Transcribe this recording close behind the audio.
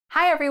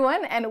Hi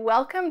everyone, and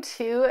welcome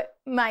to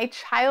my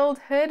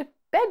childhood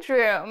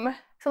bedroom.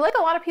 So like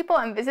a lot of people,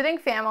 I'm visiting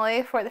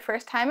family for the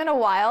first time in a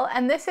while,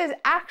 and this is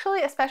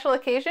actually a special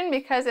occasion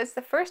because it's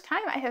the first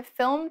time I have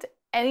filmed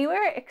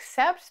anywhere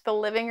except the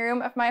living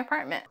room of my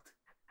apartment.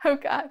 Oh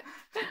God.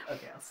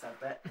 Okay, I'll stop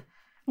that.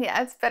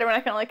 Yeah, it's better when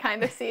I can only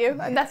kind of see you.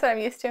 That's what I'm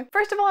used to.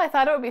 First of all, I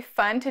thought it would be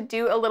fun to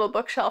do a little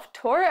bookshelf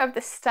tour of the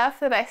stuff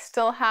that I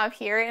still have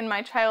here in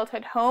my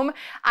childhood home.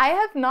 I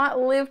have not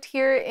lived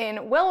here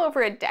in well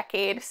over a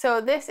decade,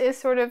 so this is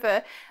sort of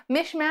a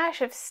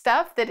mishmash of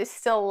stuff that is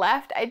still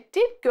left. I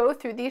did go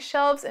through these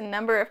shelves a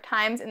number of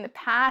times in the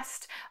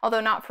past,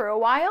 although not for a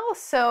while,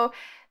 so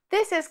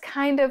this is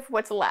kind of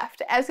what's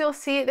left. As you'll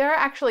see, there are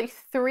actually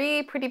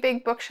 3 pretty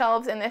big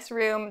bookshelves in this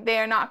room. They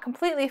are not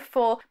completely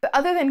full, but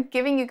other than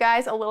giving you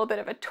guys a little bit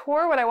of a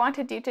tour, what I want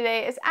to do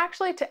today is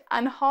actually to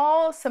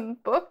unhaul some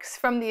books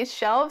from these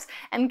shelves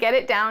and get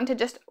it down to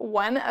just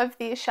one of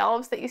these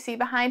shelves that you see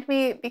behind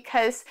me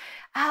because,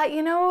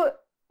 you know,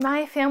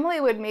 my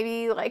family would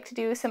maybe like to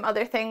do some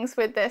other things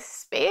with this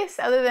space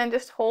other than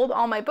just hold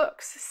all my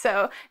books.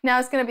 So now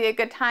is going to be a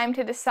good time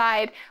to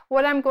decide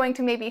what I'm going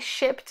to maybe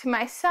ship to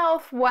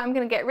myself, what I'm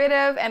going to get rid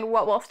of, and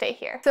what will stay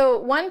here. So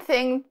one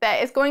thing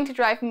that is going to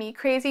drive me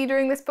crazy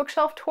during this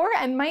bookshelf tour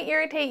and might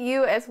irritate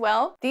you as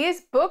well,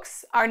 these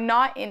books are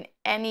not in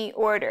any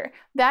order.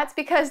 That's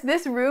because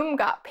this room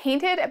got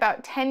painted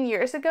about 10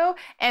 years ago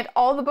and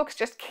all the books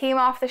just came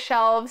off the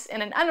shelves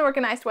in an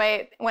unorganized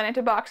way, went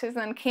into boxes,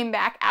 and then came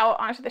back out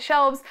onto the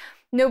shelves.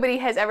 Nobody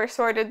has ever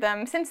sorted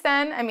them since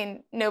then. I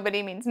mean,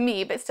 nobody means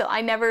me, but still,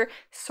 I never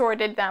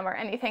sorted them or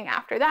anything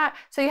after that.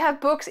 So you have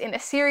books in a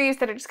series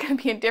that are just going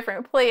to be in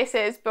different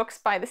places, books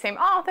by the same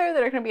author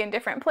that are going to be in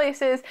different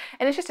places,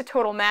 and it's just a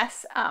total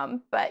mess.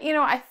 But you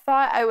know, I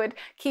thought I would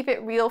keep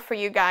it real for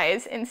you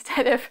guys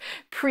instead of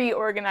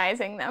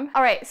pre-organizing them.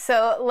 All right,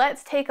 so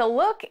let's take a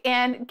look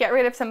and get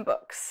rid of some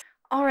books.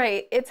 All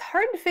right, it's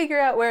hard to figure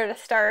out where to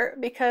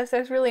start because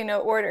there's really no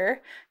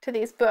order to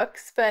these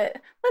books, but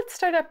let's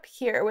start up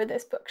here with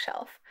this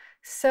bookshelf.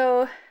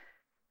 So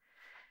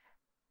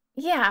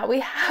yeah, we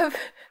have,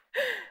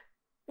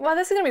 well,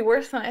 this is gonna be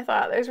worse than I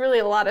thought. There's really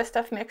a lot of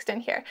stuff mixed in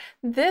here.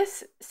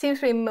 This seems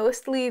to be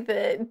mostly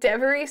the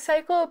Devery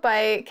cycle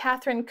by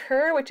Catherine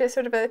Kerr, which is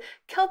sort of a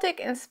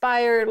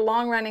Celtic-inspired,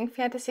 long-running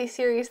fantasy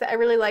series that I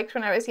really liked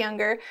when I was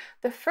younger.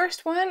 The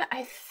first one,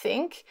 I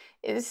think,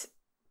 is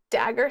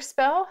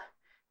Daggerspell.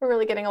 We're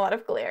really getting a lot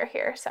of glare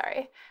here,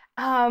 sorry.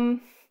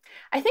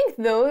 I think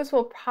those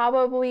will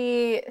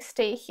probably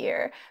stay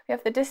here. We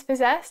have The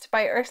Dispossessed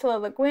by Ursula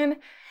Le Guin.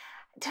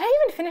 Did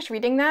I even finish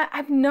reading that?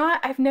 I've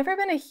never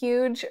been a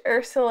huge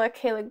Ursula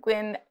K. Le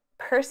Guin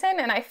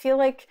person, and I feel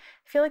like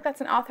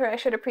that's an author I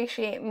should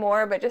appreciate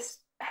more, but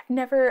just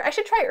I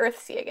should try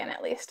Earthsea again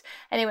at least.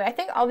 Anyway, I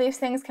think all these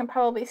things can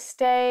probably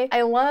stay.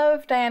 I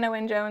love Diana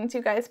Wynne Jones,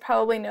 you guys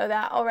probably know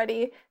that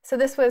already. So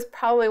this was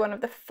probably one of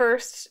the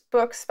first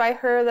books by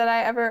her that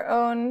I ever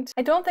owned.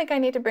 I don't think I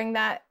need to bring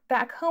that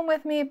back home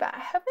with me, but I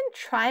have been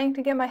trying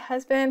to get my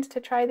husband to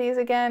try these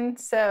again,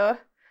 so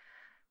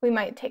we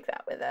might take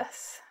that with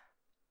us.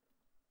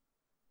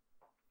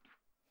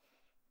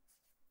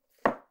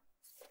 All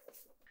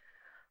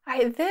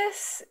right,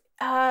 this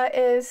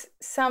is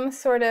some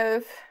sort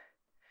of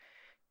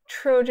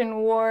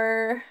Trojan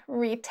War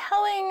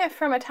retelling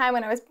from a time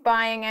when I was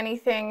buying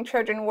anything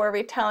Trojan War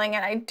retelling,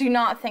 and I do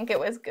not think it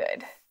was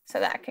good. So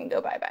that can go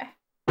bye-bye.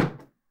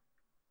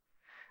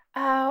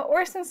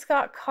 Orson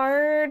Scott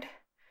Card,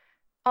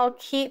 I'll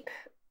keep,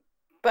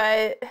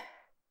 but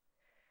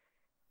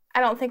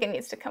I don't think it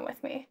needs to come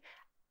with me.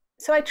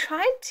 So I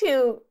tried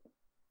to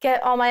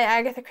get all my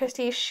Agatha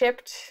Christie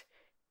shipped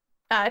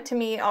to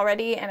me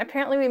already, and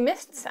apparently we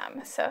missed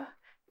some, so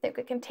I think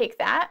we can take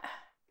that.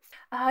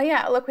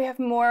 Yeah, look, we have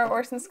more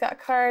Orson Scott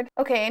Card.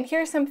 Okay, and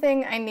here's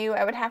something I knew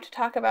I would have to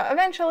talk about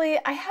eventually.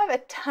 I have a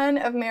ton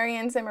of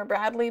Marion Zimmer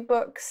Bradley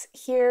books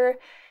here,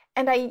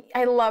 and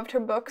I loved her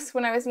books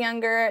when I was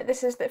younger.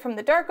 This is from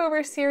the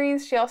Darkover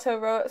series. She also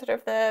wrote sort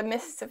of the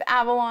Mists of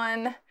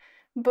Avalon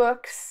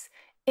books,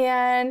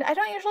 and I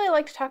don't usually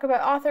like to talk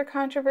about author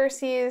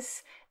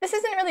controversies. This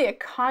isn't really a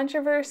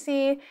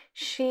controversy.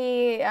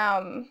 She,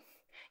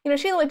 you know,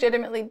 she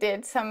legitimately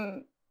did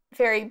some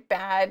very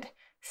bad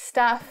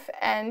stuff,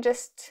 and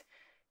just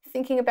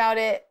thinking about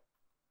it,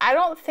 I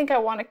don't think I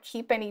want to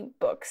keep any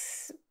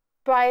books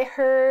by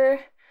her,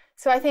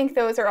 so I think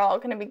those are all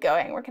going to be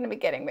going. We're going to be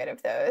getting rid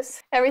of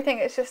those. Everything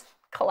is just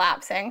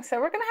collapsing, so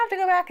we're going to have to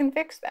go back and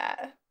fix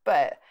that.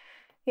 But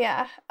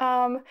yeah,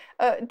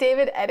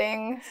 David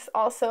Eddings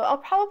also, I'll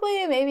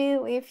probably maybe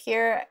leave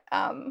here.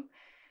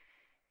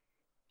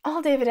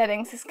 All David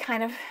Eddings is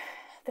kind of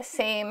the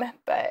same,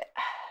 but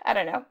I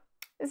don't know.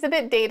 It's a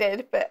bit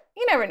dated, but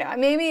you never know.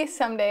 Maybe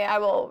someday I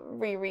will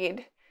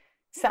reread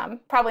some.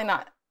 Probably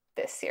not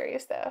this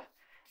series, though.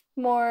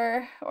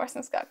 More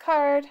Orson Scott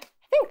Card.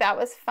 I think that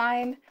was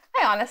fine.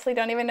 I honestly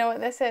don't even know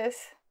what this is.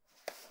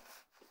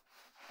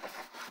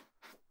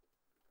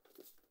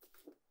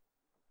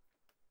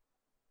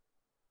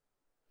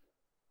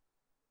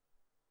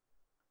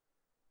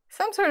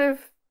 Some sort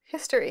of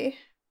history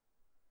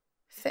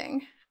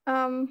thing.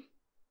 Haven't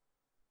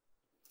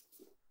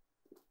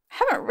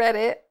read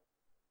it.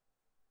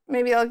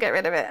 Maybe I'll get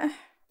rid of it.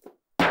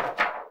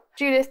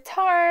 Judith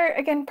Tarr,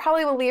 again,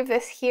 probably will leave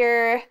this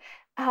here.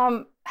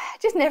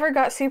 Just never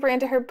got super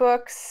into her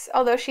books,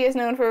 although she is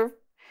known for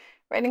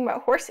writing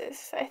about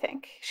horses, I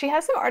think. She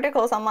has some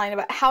articles online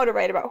about how to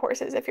write about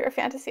horses if you're a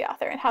fantasy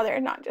author and how they're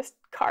not just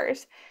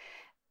cars.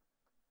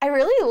 I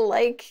really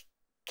like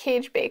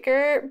Cage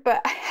Baker,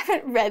 but I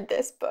haven't read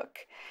this book.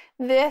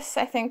 This,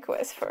 I think,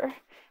 was for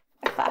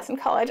a class in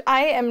college.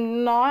 I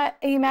am not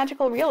a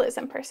magical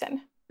realism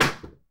person.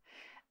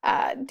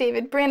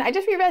 David Brin, I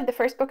just reread the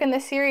first book in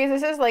this series.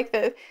 This is like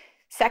the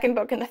second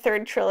book in the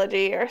third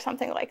trilogy or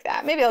something like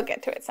that. Maybe I'll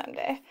get to it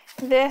someday.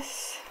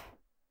 This,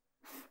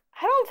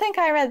 I don't think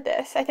I read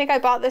this. I think I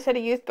bought this at a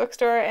used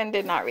bookstore and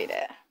did not read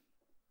it.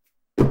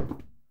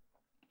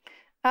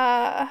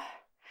 I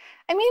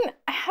mean,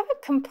 I have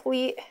a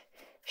complete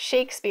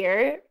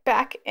Shakespeare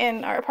back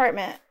in our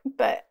apartment,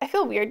 but I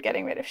feel weird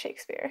getting rid of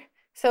Shakespeare.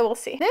 So we'll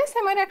see. This,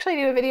 I might actually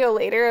do a video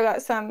later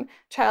about some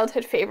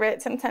childhood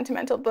favorites and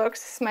sentimental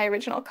books. This is my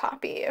original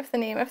copy of The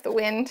Name of the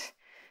Wind.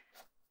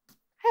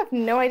 I have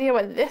no idea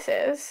what this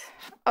is.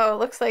 Oh, it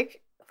looks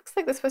like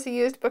this was a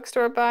used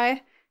bookstore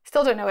buy.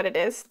 Still don't know what it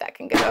is. That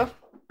can go.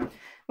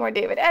 More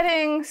David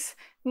Eddings,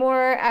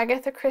 more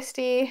Agatha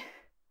Christie.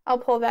 I'll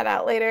pull that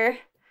out later.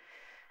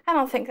 I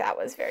don't think that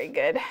was very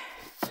good.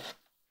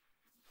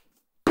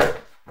 Those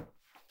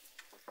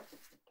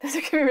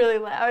are gonna be really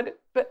loud,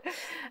 but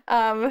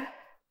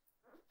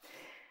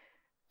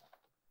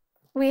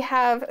we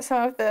have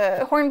some of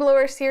the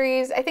Hornblower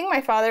series. I think my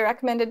father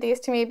recommended these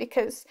to me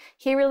because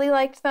he really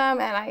liked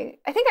them, and I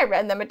think I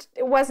read them. It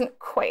wasn't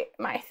quite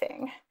my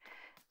thing.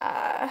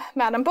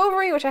 Madame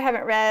Bovary, which I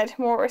haven't read.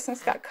 More Orson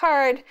Scott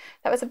Card.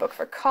 That was a book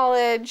for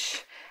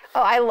college.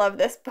 Oh, I love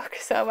this book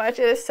so much.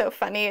 It is so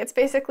funny. It's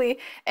basically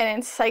an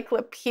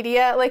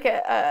encyclopedia, like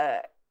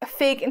a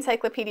fake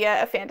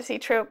encyclopedia of fantasy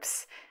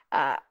tropes.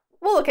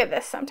 We'll look at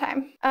this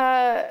sometime.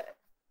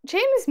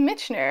 James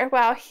Michener,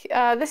 wow,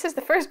 this is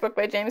the first book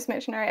by James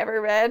Michener I ever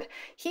read.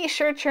 He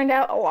sure churned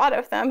out a lot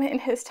of them in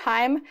his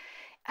time.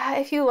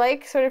 If you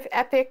like sort of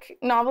epic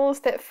novels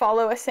that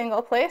follow a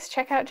single place,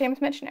 check out James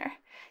Michener.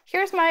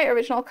 Here's my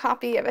original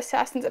copy of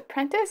Assassin's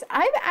Apprentice.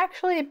 I've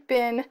actually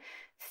been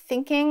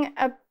thinking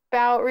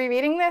about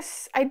rereading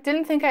this. I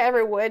didn't think I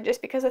ever would,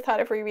 just because the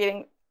thought of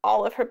rereading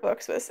all of her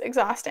books was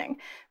exhausting.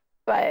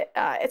 But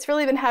it's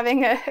really been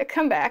having a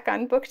comeback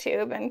on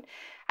BookTube, and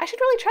I should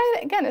really try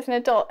it again as an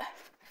adult.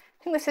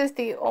 I think this is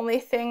the only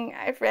thing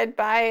I've read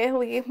by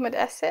Lee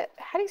Modesett.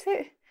 How do you say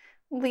it?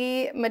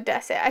 Lee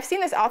Modesett. I've seen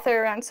this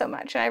author around so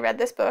much, and I read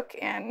this book,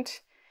 and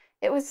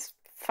it was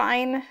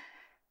fine.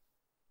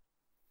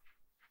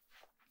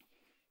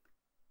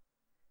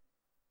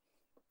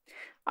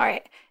 All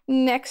right,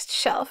 next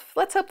shelf.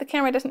 Let's hope the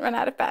camera doesn't run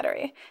out of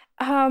battery.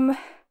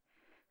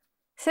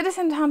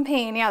 Citizen Tom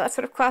Paine, yeah, that's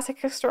sort of classic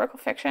historical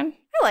fiction.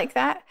 I like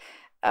that.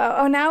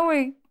 Oh, now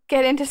we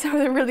get into some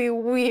of the really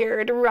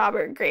weird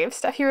Robert Graves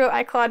stuff. He wrote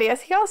I,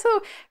 Claudius. He also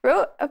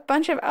wrote a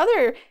bunch of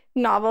other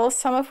novels,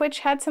 some of which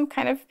had some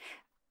kind of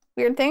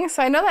weird things.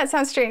 So I know that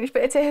sounds strange,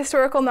 but it's a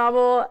historical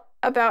novel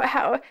about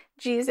how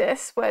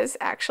Jesus was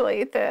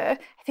actually the,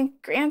 I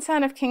think,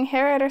 grandson of King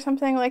Herod or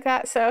something like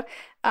that. So,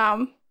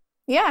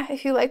 yeah,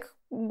 if you like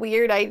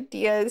weird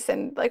ideas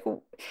and like,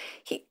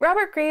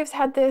 Robert Graves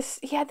had this,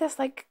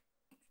 like,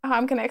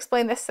 I'm going to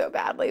explain this so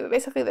badly, but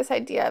basically this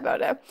idea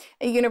about a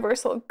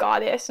universal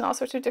goddess and all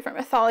sorts of different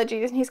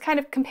mythologies. And he's kind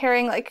of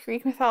comparing like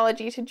Greek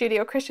mythology to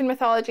Judeo-Christian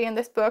mythology in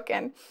this book.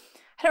 And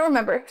I don't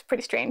remember. It was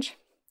pretty strange.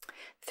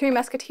 Three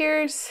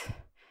Musketeers.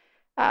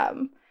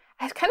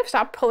 I've kind of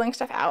stopped pulling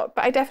stuff out,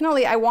 but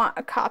I want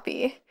a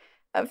copy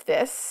of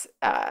this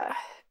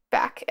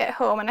back at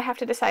home. And I have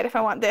to decide if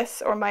I want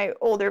this or my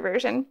older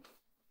version.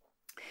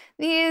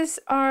 These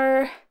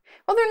are...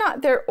 Well,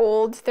 they're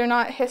old. They're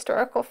not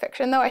historical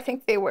fiction, though. I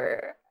think they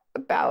were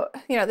about,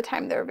 the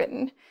time they were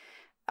written.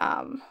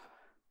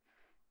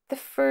 The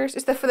first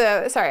is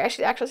I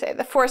should actually say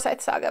The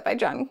Forsyth Saga by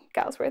John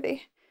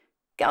Galsworthy.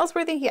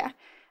 Galsworthy, yeah.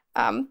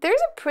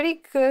 There's a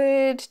pretty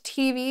good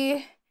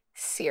TV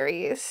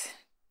series,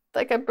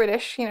 like a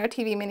British,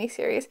 TV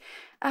miniseries.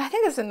 I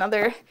think this is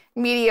another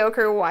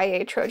mediocre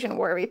YA Trojan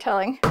War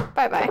retelling.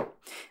 Bye-bye.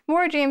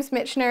 More James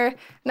Michener,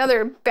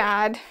 another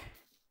bad...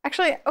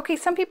 Actually, okay,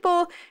 some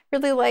people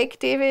really like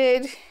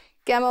David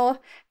Gemmell.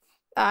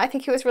 I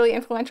think he was really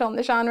influential in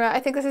the genre. I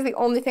think this is the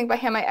only thing by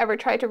him I ever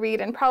tried to read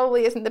and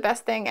probably isn't the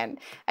best thing, and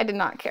I did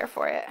not care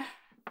for it.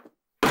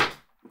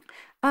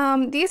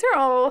 These are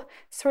all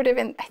sort of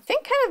in, I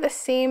think, kind of the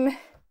same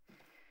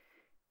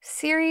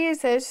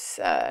series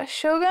as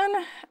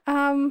Shogun.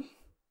 I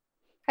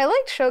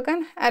liked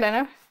Shogun. I don't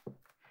know.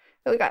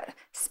 We got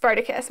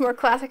Spartacus, more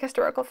classic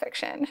historical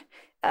fiction.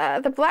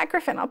 The Black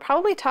Griffin, I'll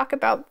probably talk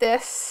about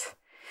this.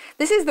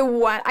 This is the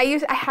one,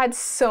 I had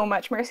so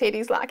much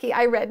Mercedes Lackey.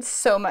 I read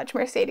so much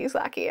Mercedes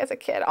Lackey as a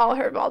kid, all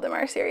her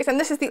Valdemar series. And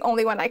this is the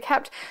only one I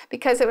kept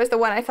because it was the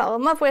one I fell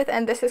in love with.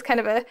 And this is kind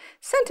of a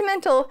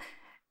sentimental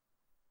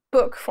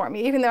book for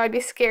me, even though I'd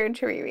be scared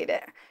to reread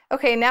it.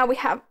 Okay, now we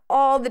have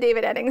all the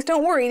David Eddings.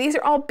 Don't worry, these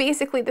are all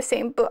basically the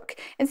same book.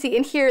 And see,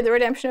 in here, The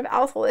Redemption of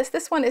Althaus,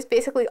 this one is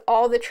basically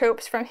all the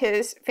tropes from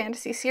his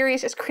fantasy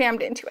series just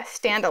crammed into a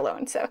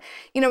standalone. So,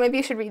 you know, maybe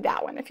you should read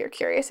that one if you're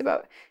curious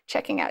about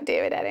checking out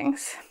David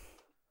Eddings.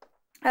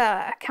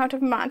 Count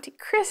of Monte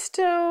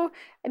Cristo,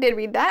 I did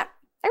read that.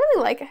 I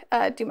really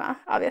like Dumas,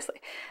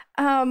 obviously.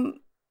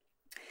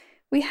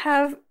 We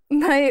have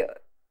my...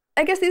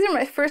 I guess these are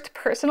my first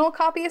personal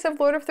copies of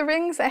Lord of the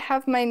Rings. I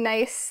have my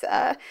nice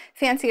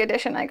fancy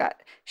edition I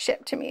got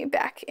shipped to me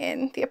back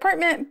in the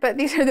apartment, but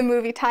these are the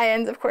movie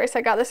tie-ins, of course.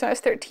 I got this when I was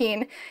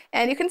 13,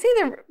 and you can see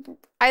they're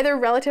either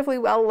relatively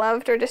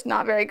well-loved or just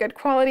not very good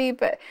quality,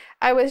 but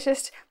I was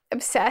just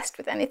obsessed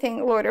with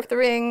anything Lord of the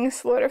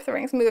Rings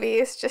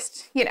movies,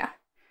 just, you know,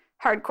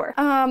 hardcore.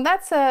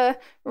 That's a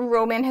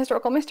Roman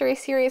historical mystery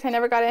series I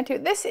never got into.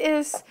 This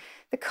is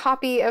the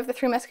copy of The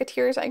Three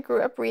Musketeers I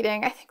grew up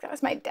reading. I think that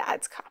was my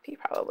dad's copy,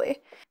 probably.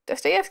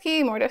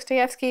 Dostoevsky, more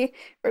Dostoevsky.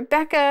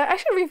 Rebecca, I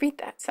should reread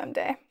that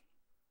someday.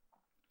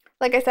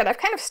 Like I said, I've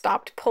kind of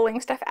stopped pulling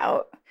stuff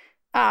out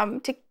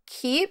to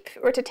keep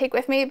or to take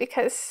with me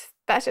because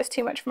that's just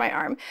too much for my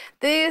arm.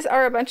 These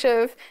are a bunch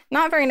of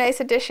not very nice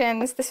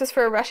editions. This was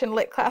for a Russian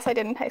lit class I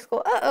did in high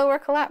school. Uh-oh, we're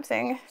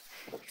collapsing.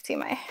 You can see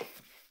my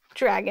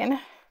dragon.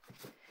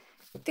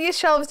 These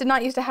shelves did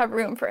not used to have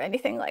room for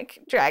anything like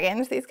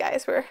dragons. These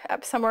guys were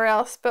up somewhere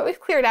else, but we've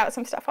cleared out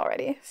some stuff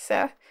already.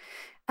 So,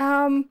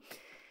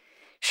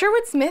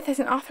 Sherwood Smith is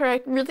an author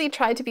I really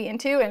tried to be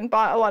into and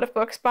bought a lot of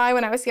books by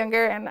when I was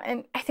younger,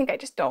 and I think I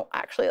just don't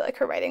actually like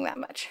her writing that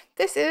much.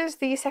 This is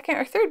the second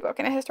or third book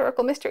in a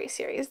historical mystery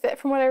series that,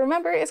 from what I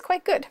remember, is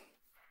quite good.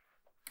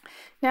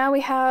 Now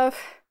we have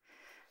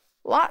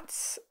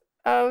lots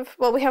of,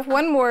 well, we have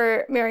one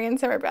more Marion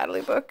Zimmer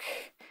Bradley book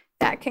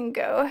that can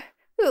go.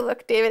 Ooh,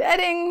 look, David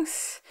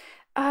Eddings.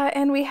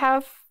 And we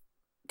have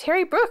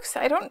Terry Brooks.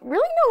 I don't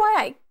really know why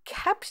I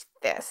kept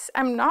this.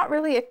 I'm not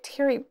really a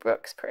Terry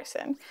Brooks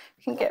person.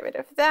 We can get rid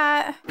of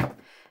that.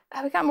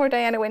 We got more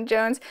Diana Wynne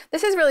Jones.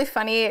 This is really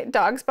funny,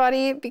 Dog's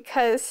Body,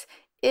 because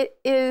it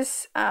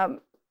is kind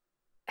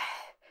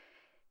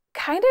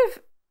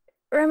of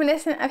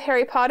reminiscent of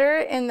Harry Potter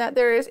in that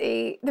there is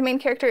the main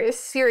character is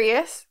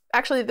Sirius,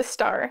 actually the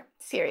star,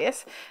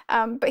 Sirius,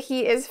 but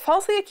he is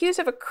falsely accused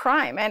of a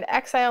crime and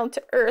exiled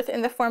to Earth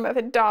in the form of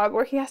a dog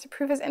where he has to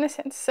prove his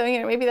innocence. So, you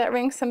know, maybe that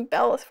rings some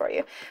bells for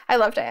you. I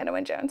love Diana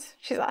Wynne Jones.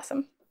 She's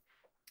awesome.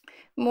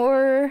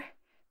 More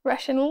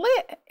Russian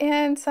lit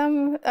and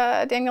some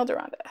Daniel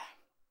Deronda.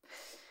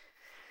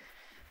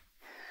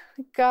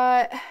 We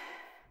got,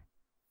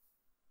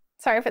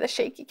 sorry for the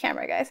shaky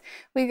camera, guys.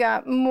 We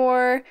got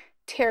more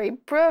Terry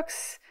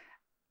Brooks,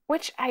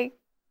 which I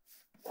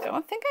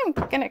don't think I'm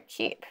gonna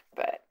keep,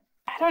 but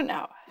I don't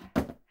know.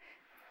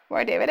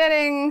 More David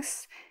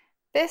Eddings.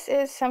 This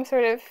is some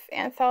sort of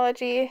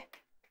anthology.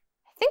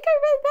 I think I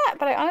read that,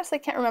 but I honestly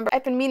can't remember.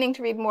 I've been meaning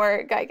to read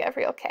more Guy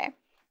Gavriel Kay.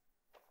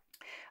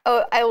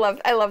 Oh, I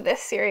love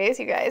this series,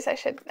 you guys. I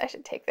should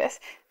take this.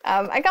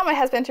 I got my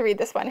husband to read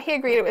this one. He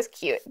agreed it was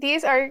cute.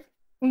 These are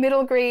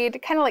middle grade,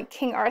 kind of like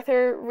King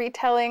Arthur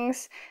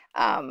retellings,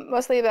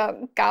 mostly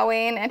about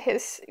Gawain and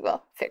his,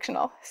 well,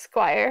 fictional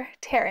squire,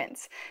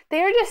 Terence.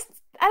 They are just,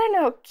 I don't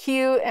know,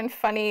 cute and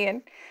funny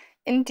and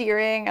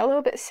endearing, a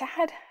little bit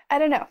sad. I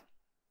don't know.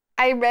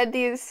 I read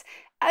these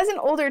as an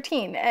older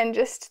teen and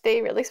just,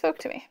 they really spoke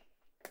to me.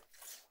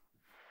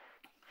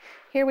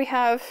 Here we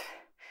have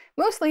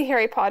mostly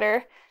Harry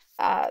Potter.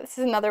 This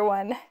is another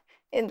one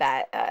in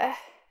that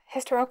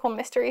historical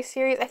mystery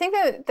series. I think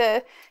that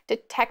the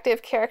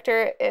detective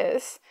character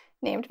is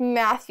named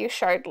Matthew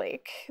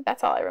Shardlake.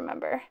 That's all I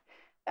remember.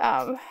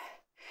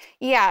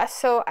 Yeah,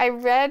 so I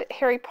read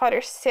Harry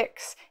Potter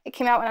 6. It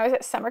came out when I was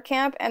at summer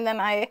camp, and then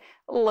I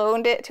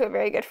loaned it to a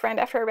very good friend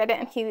after I read it,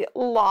 and he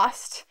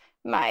lost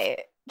my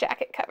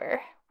jacket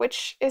cover,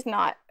 which is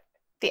not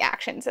the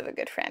actions of a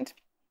good friend.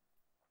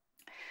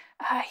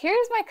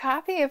 Here's my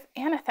copy of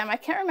Anathem. I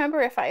can't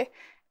remember if I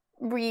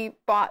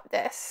re-bought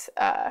this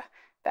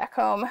back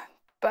home,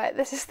 but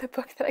this is the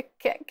book that I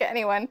can't get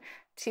anyone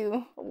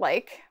to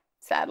like,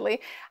 sadly.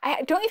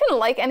 I don't even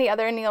like any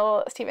other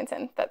Neil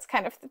Stevenson. That's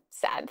kind of the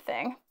sad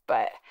thing,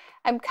 but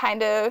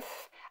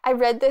I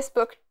read this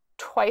book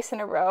twice in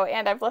a row,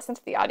 and I've listened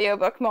to the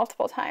audiobook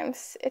multiple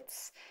times.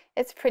 It's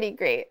pretty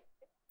great,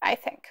 I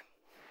think.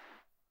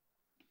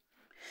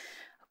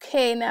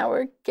 Okay, now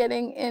we're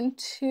getting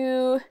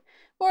into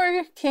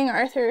more King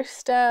Arthur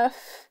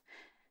stuff.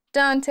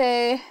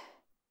 Dante.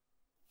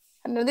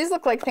 I don't know, these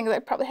look like things I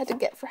probably had to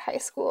get for high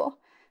school.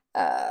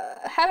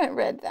 Haven't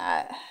read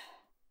that.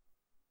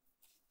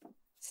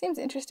 Seems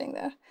interesting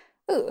though.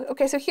 Ooh,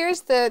 okay, so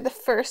here's the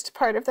first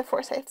part of the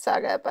Forsyth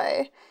Saga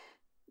by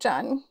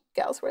John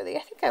Galsworthy.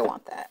 I think I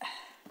want that.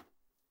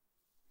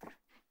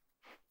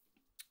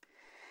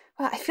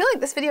 Wow, I feel like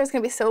this video is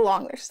going to be so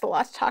long. There's just a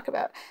lot to talk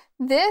about.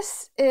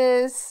 This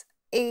is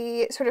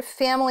a sort of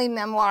family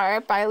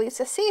memoir by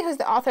Lisa See, who's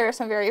the author of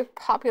some very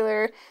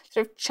popular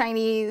sort of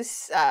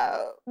Chinese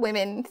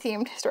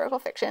women-themed historical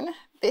fiction.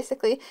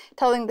 basically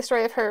telling the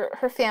story of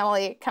her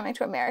family coming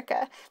to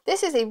America.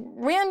 This is a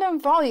random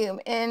volume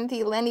in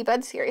the Lanny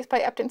Budd series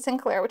by Upton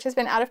Sinclair, which has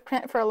been out of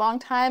print for a long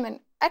time, and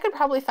I could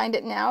probably find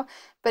it now,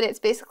 but it's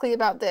basically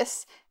about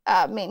this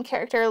main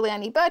character,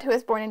 Lanny Budd, who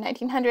was born in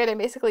 1900 and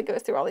basically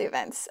goes through all the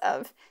events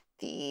of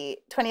the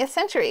 20th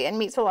century and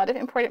meets a lot of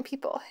important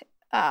people.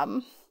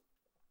 I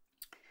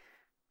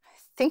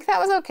think that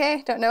was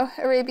okay. Don't know.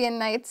 Arabian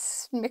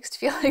Nights, mixed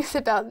feelings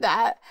about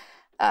that.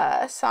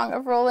 Song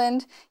of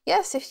Roland.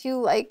 Yes, if you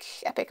like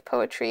epic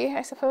poetry,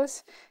 I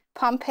suppose.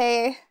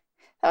 Pompeii.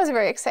 That was a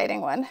very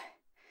exciting one.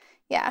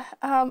 Yeah,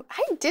 I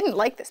didn't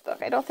like this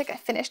book. I don't think I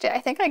finished it. I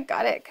think I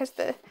got it because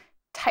the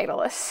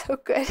title is so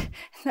good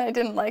and I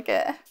didn't like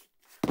it.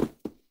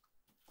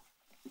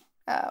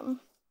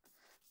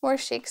 More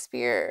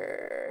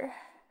Shakespeare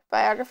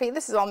biography.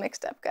 This is all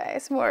mixed up,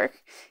 guys. More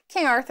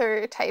King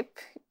Arthur type,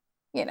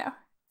 you know,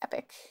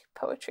 epic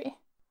poetry.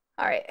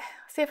 All right,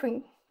 let's see if we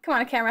can, come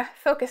on, camera,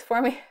 focus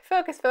for me.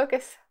 Focus,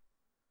 focus.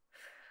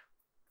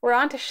 We're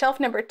on to shelf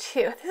number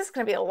 2. This is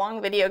gonna be a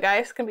long video,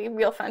 guys. It's gonna be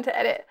real fun to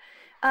edit.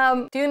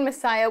 Dune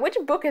Messiah. Which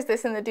book is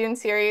this in the Dune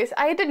series?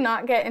 I did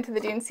not get into the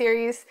Dune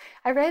series.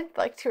 I read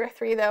like 2 or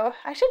 3 though.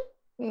 I should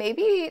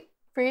maybe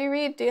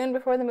reread Dune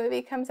before the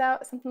movie comes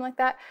out, something like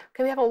that.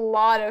 Okay, we have a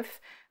lot of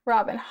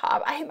Robin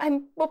Hobb.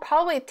 I will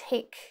probably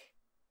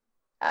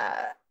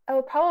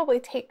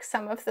take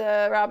some of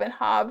the Robin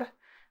Hobb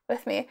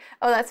with me.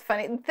 Oh, that's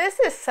funny. This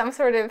is some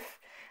sort of,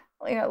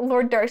 you know,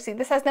 Lord Darcy.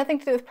 This has nothing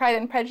to do with Pride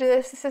and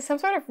Prejudice. This is some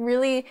sort of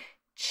really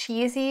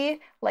cheesy,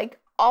 like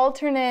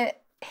alternate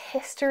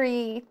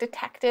history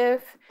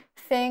detective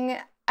thing.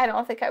 I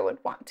don't think I would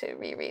want to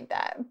reread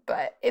that,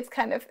 but it's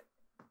kind of,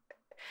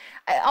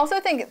 I also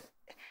think,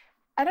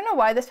 I don't know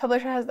why this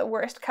publisher has the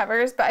worst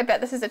covers, but I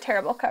bet this is a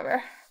terrible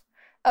cover.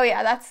 Oh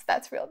yeah,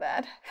 that's real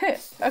bad.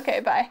 Okay,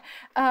 bye.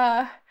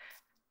 I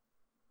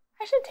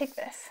should take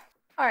this.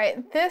 All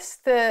right, this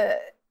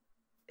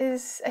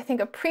is, I think,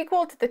 a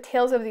prequel to the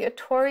Tales of the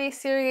Otori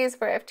series,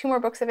 where I have 2 more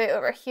books of it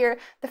over here.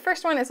 The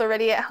first one is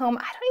already at home.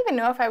 I don't even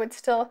know if I would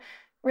still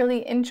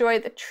really enjoy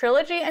the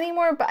trilogy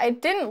anymore, but I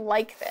didn't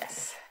like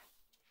this.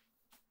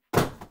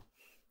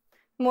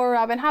 More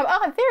Robin Hobb.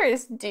 Oh, there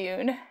is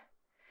Dune.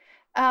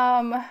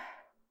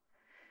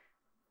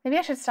 Maybe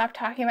I should stop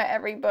talking about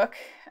every book.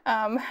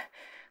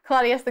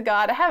 Claudius the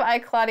God. I have I,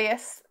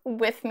 Claudius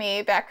with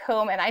me back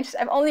home, and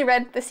I've only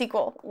read the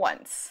sequel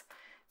once.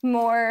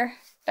 More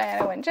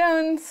Diana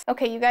Wynne-Jones.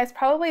 Okay, you guys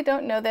probably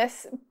don't know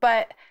this,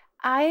 but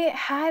I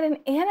had an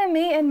anime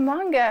and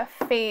manga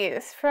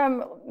phase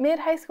from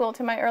mid-high school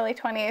to my early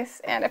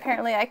 20s, and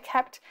apparently I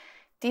kept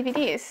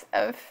DVDs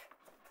of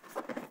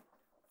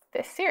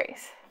this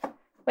series,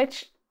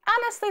 which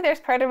honestly, there's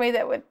part of me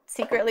that would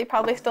secretly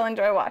probably still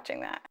enjoy watching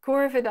that.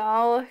 Gore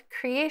Vidal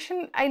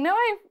creation. I know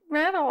I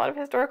read a lot of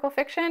historical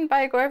fiction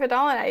by Gore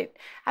Vidal, and I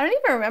don't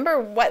even remember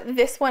what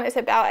this one is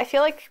about. I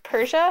feel like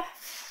Persia.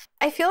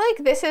 I feel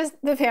like this is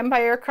the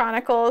Vampire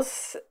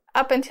Chronicles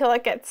up until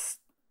it gets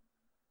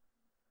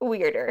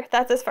weirder.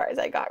 That's as far as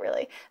I got,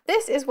 really.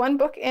 This is one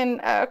book in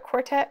a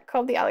quartet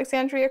called the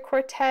Alexandria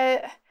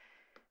Quartet.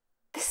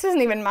 This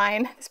isn't even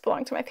mine. This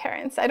belonged to my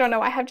parents. I don't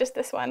know. I have just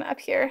this one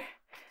up here.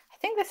 I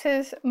think this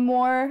is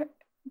more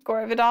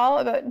Gore Vidal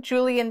about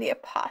Julian the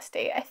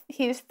Apostate.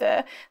 He's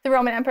the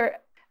Roman emperor.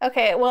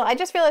 Okay, well, I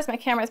just realized my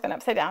camera's been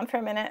upside down for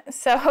a minute,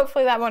 so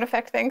hopefully that won't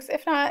affect things.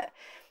 If not,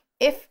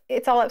 if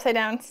it's all upside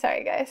down,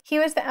 sorry guys. He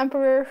was the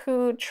emperor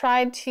who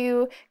tried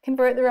to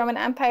convert the Roman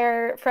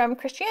Empire from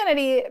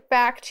Christianity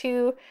back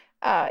to,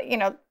 you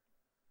know,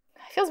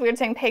 it feels weird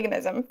saying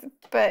paganism,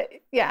 but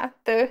yeah,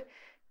 the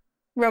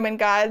Roman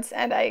gods,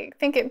 and I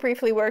think it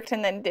briefly worked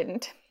and then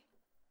didn't.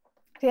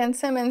 Dan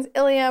Simmons,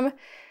 Ilium.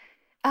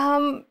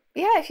 Yeah,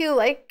 if you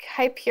like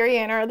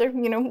Hyperion or other,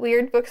 you know,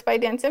 weird books by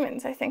Dan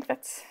Simmons, I think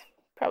that's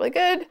probably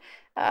good.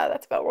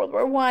 That's about World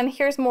War I.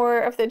 Here's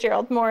more of the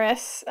Gerald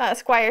Morris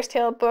Squire's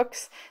Tale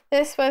books.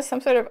 This was some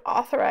sort of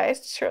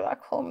authorized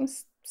Sherlock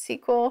Holmes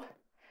sequel.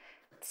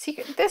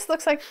 This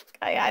looks like,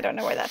 I don't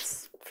know where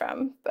that's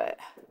from, but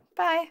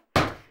bye.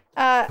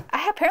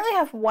 I apparently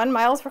have 1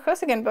 Miles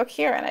Verkosigan book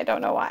here, and I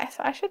don't know why,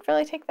 so I should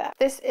really take that.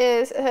 This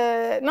is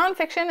a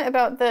nonfiction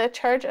about the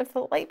charge of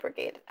the Light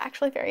Brigade.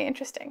 Actually very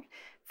interesting.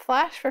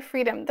 Flash for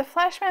Freedom. The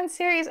Flashman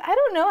series, I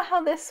don't know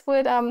how this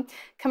would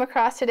come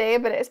across today,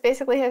 but it's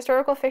basically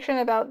historical fiction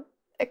about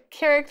a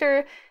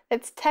character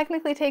that's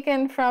technically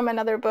taken from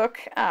another book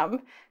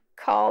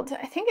called,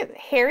 I think it's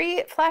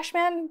Harry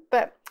Flashman,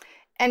 but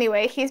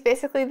anyway, he's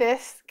basically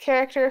this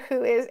character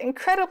who is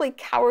incredibly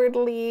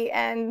cowardly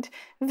and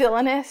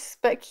villainous,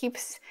 but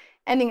keeps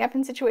ending up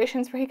in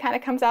situations where he kind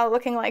of comes out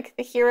looking like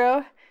the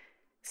hero.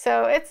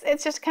 So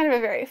it's just kind of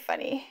a very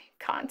funny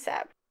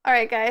concept. All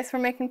right, guys, we're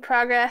making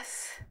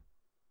progress.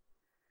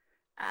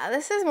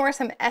 This is more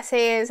some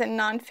essays and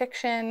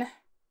nonfiction.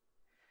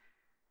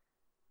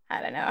 I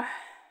don't know.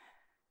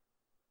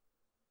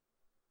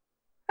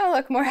 Oh,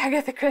 look, more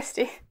Agatha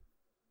Christie.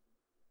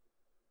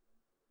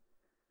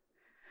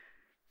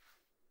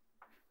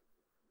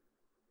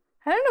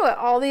 I don't know what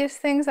all these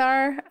things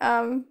are.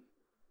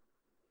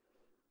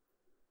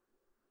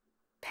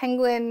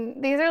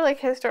 penguin. These are like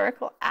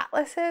historical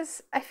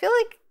atlases. I feel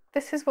like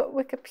this is what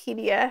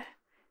Wikipedia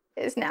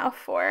is now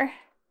for.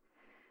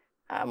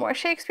 More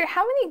Shakespeare.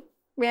 How many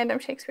random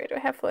Shakespeare do I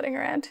have floating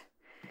around?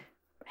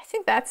 I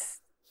think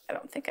that's, I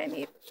don't think I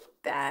need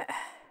that.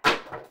 I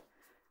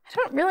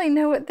don't really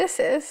know what this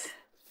is.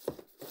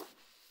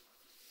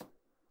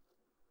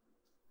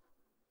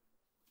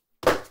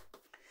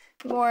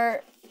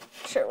 More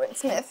Sherwood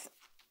Smith.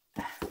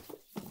 We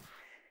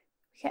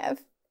have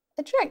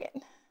a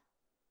dragon.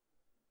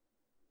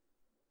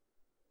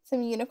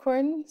 Some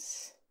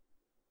unicorns.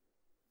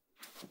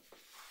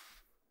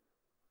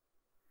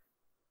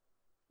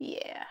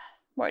 Yeah,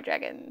 more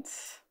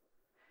dragons.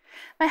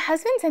 My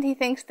husband said he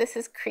thinks this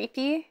is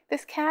creepy,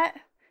 this cat.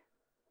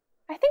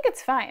 I think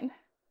it's fine.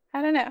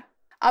 I don't know.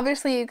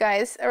 Obviously, you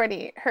guys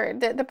already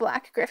heard that The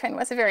Black Griffin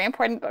was a very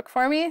important book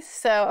for me,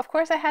 so of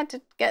course I had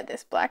to get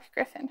this Black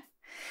Griffin.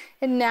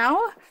 And now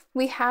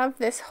we have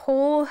this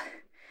whole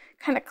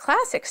kind of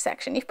classic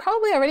section. You've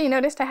probably already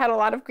noticed I had a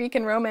lot of Greek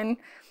and Roman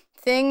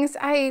things.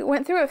 I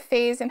went through a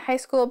phase in high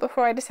school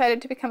before I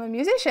decided to become a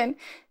musician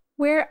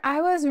where I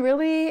was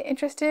really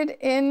interested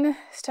in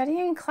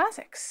studying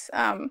classics.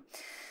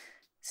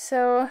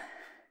 So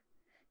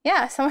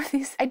yeah, some of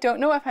these, I don't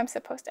know if I'm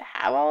supposed to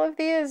have all of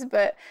these,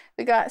 but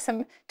we got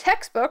some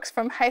textbooks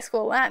from high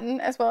school Latin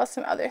as well as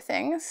some other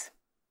things.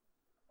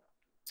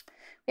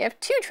 We have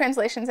 2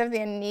 translations of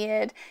the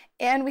Aeneid,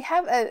 and we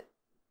have a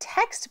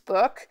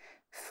textbook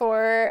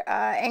for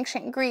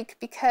ancient Greek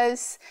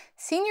because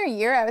senior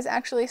year I was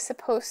actually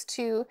supposed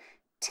to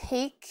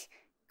take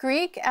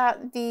Greek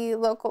at the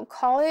local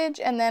college,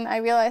 and then I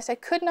realized I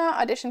could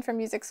not audition for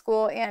music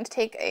school and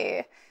take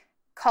a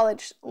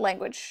college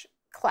language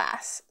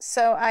class.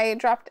 So I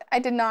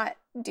did not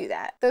do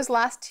that. Those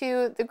last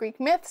 2, the Greek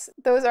myths,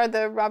 those are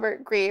the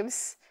Robert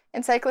Graves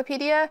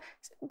encyclopedia.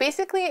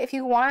 Basically, if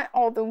you want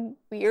all the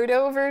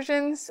weirdo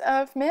versions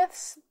of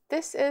myths,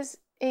 this is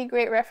a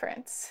great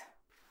reference.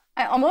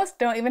 I almost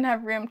don't even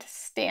have room to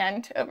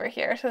stand over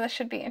here, so this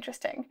should be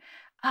interesting.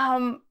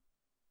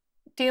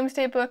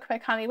 Doomsday Book by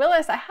Connie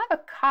Willis. I have a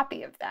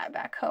copy of that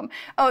back home.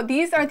 Oh,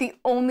 these are the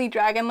only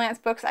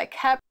Dragonlance books I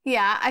kept.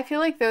 Yeah, I feel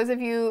like those of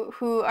you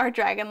who are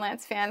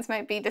Dragonlance fans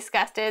might be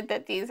disgusted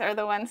that these are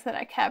the ones that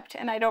I kept,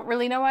 and I don't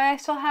really know why I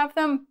still have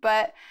them,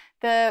 but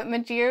the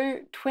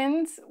Magier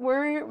twins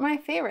were my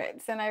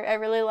favorites, and I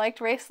really liked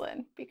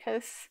Raceland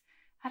because,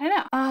 I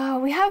don't know.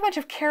 We have a bunch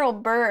of Carol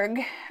Berg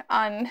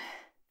on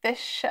this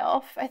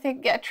shelf. I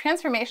think, yeah,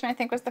 Transformation I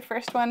think was the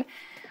first one.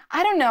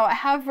 I don't know, I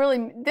have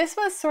really, this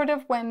was sort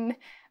of when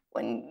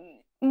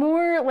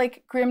more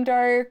like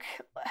grimdark,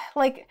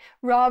 like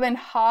Robin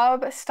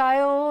Hobb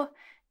style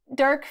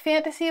dark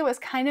fantasy was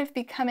kind of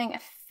becoming a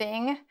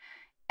thing.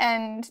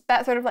 And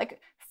that sort of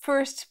like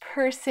first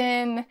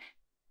person,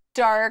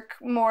 dark,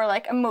 more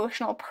like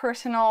emotional,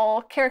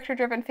 personal,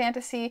 character-driven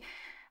fantasy.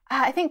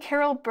 I think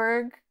Carol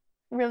Berg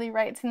really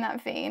writes in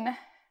that vein.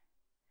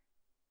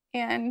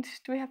 And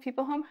do we have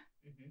people home?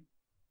 Mm-hmm.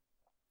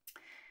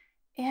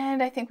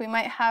 And I think we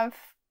might have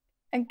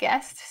a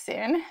guest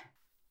soon.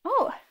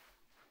 Oh.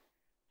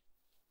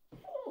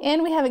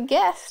 And we have a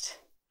guest.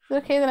 Is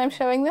it okay that I'm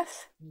showing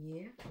this?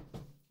 Yeah.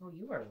 Oh,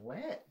 you are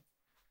wet.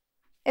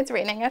 It's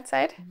raining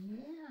outside.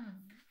 Yeah.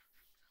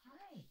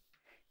 Hi.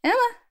 Emma.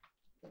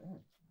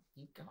 Oh,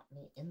 you got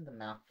me in the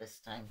mouth this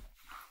time.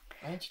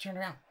 Why don't you turn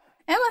around?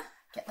 Emma.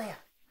 Get Leia.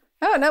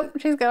 Oh, nope,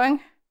 she's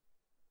going.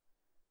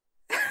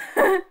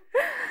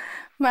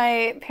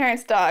 My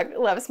parents' dog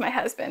loves my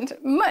husband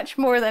much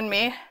more than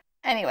me.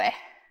 Anyway,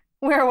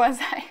 where was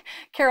I?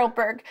 Carol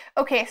Berg.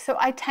 Okay, so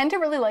I tend to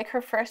really like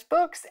her first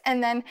books,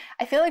 and then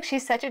I feel like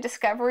she's such a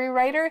discovery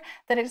writer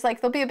that it's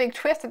like there'll be a big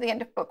twist at the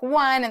end of book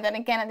 1, and then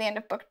again at the end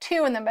of book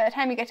 2, and then by the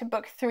time you get to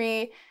book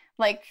 3,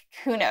 like,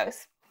 who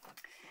knows?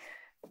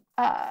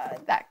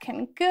 That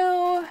can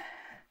go.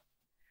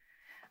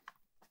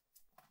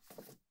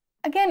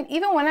 Again,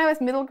 even when I was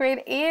middle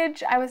grade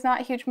age, I was not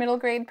a huge middle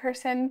grade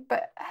person,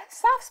 but I have a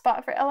soft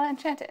spot for Ella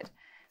Enchanted.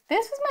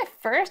 This was my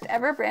first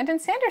ever Brandon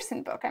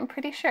Sanderson book, I'm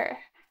pretty sure.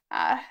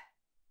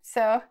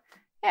 So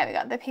yeah, we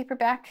got the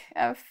paperback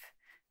of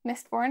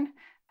Mistborn.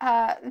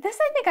 This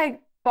I think I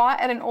bought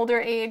at an older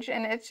age,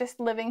 and it's just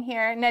living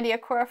here. Nydia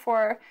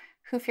Corafor,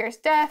 Who Fears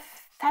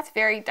Death. That's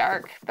very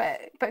dark,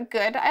 but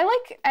good. I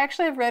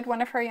actually have read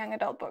one of her young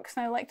adult books,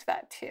 and I liked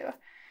that too.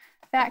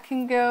 That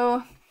can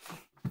go.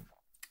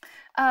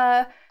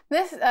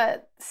 This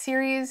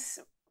series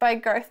by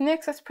Garth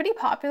Nix was pretty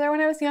popular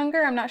when I was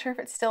younger. I'm not sure if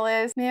it still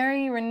is.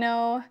 Mary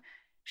Renault.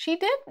 She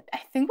did, I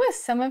think,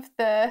 was some of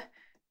the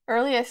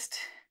earliest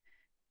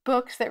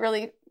books that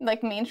really,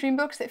 like mainstream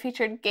books that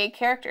featured gay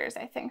characters,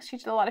 I think. She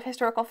did a lot of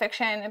historical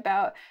fiction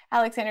about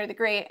Alexander the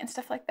Great and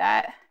stuff like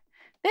that.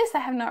 This I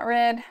have not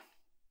read.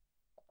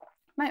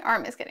 My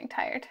arm is getting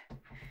tired.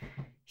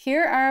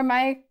 Here are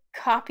my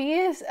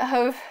copies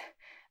of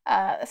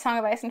A Song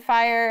of Ice and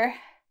Fire.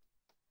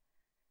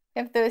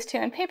 We have those 2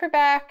 in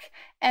paperback,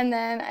 and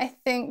then I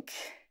think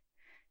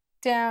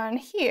down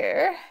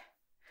here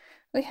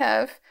we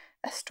have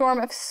A Storm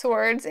of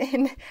Swords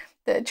in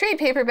the trade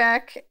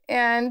paperback,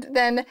 and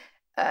then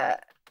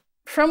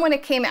from when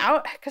it came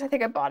out, because I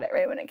think I bought it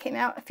right when it came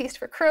out, A Feast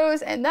for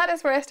Crows, and that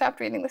is where I stopped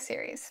reading the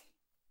series.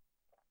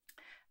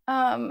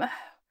 What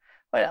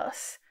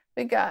else?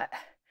 We got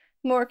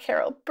more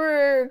Carol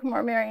Berg,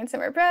 more Marion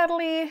Zimmer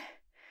Bradley,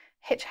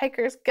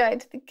 Hitchhiker's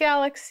Guide to the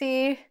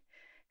Galaxy,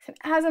 some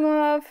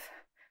Asimov,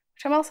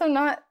 which I'm also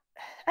not,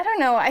 I don't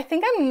know, I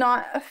think I'm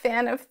not a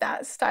fan of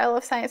that style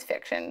of science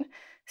fiction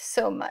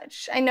so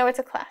much. I know it's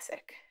a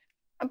classic,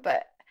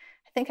 but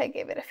I think I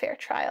gave it a fair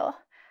trial.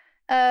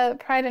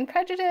 Pride and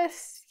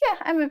Prejudice, yeah,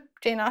 I'm a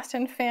Jane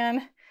Austen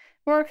fan.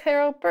 More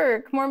Carol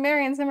Berg, more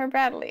Marion Zimmer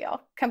Bradley.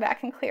 I'll come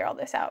back and clear all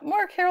this out.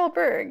 More Carol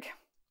Berg.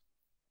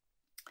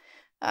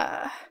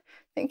 I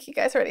think you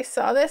guys already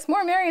saw this.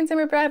 More Marion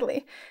Zimmer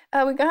Bradley.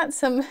 We got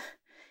some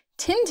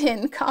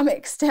Tintin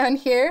comics down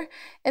here,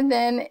 and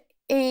then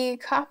a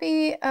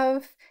copy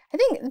of, I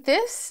think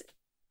this,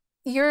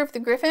 Year of the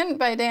Griffin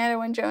by Diana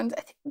Wynne Jones.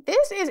 I think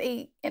this is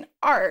an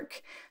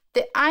arc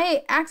that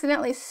I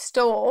accidentally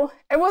stole.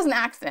 It wasn't an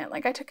accident,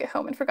 like I took it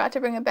home and forgot to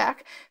bring it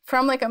back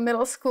from like a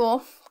middle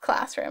school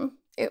classroom.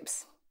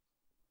 Oops.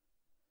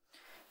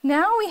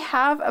 Now we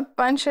have a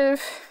bunch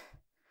of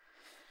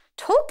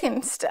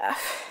Tolkien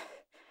stuff.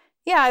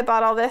 Yeah, I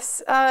bought all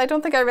this. I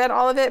don't think I read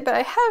all of it, but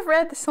I have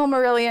read The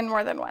Silmarillion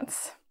more than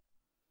once.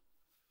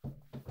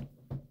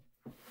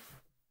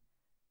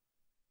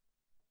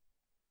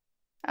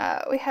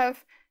 We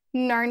have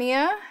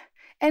Narnia,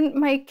 and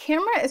my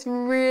camera is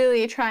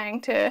really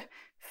trying to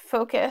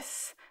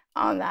focus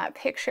on that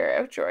picture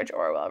of George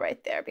Orwell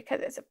right there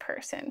because it's a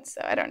person,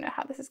 so I don't know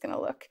how this is going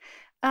to look.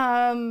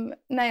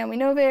 Naomi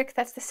Novik,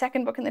 that's the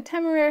second book in the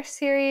Temeraire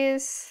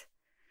series,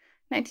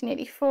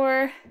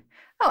 1984.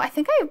 Oh, I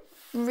think I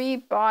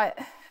re-bought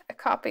a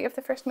copy of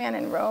The First Man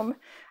in Rome.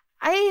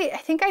 I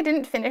think I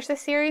didn't finish the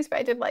series, but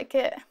I did like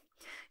it.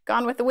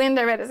 Gone with the Wind,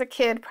 I read as a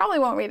kid. Probably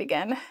won't read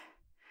again.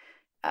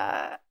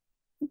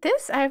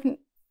 This,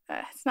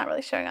 it's not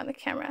really showing on the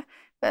camera,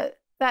 but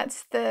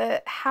that's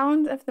The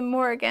Hound of the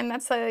Moor again.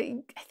 That's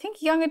a, I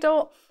think, young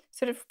adult,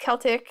 sort of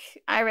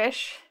Celtic,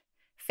 Irish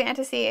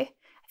fantasy. I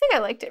think I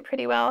liked it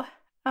pretty well.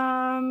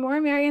 More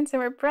Marion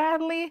Zimmer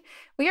Bradley.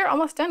 We are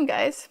almost done,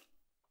 guys.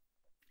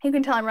 You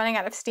can tell I'm running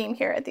out of steam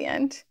here at the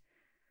end.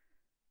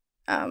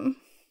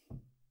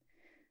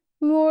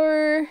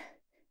 More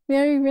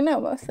Mary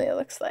Renault, mostly, it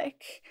looks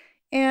like.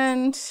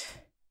 And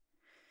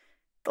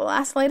The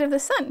Last Light of the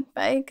Sun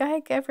by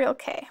Guy Gavriel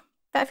Kay.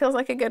 That feels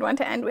like a good one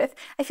to end with.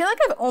 I feel like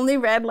I've only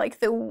read like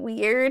the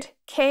weird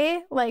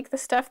Kay, like the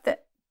stuff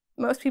that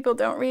most people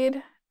don't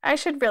read. I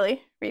should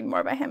really read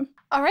more by him.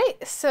 All right,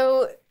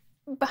 so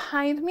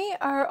behind me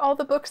are all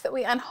the books that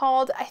we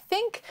unhauled. I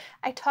think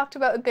I talked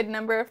about a good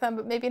number of them,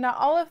 but maybe not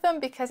all of them,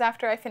 because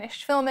after I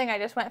finished filming, I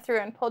just went through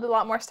and pulled a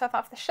lot more stuff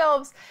off the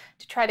shelves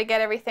to try to get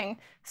everything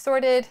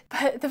sorted.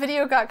 But the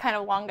video got kind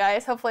of long,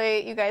 guys.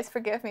 Hopefully you guys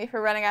forgive me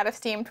for running out of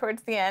steam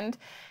towards the end.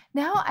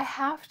 Now I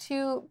have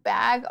to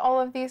bag all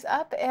of these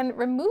up and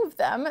remove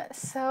them,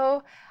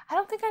 so I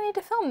don't think I need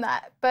to film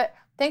that. But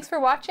thanks for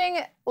watching.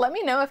 Let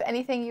me know if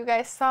anything you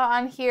guys saw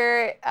on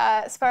here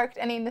sparked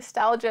any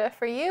nostalgia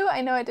for you.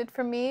 I know it did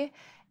for me.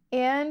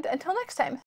 And until next time.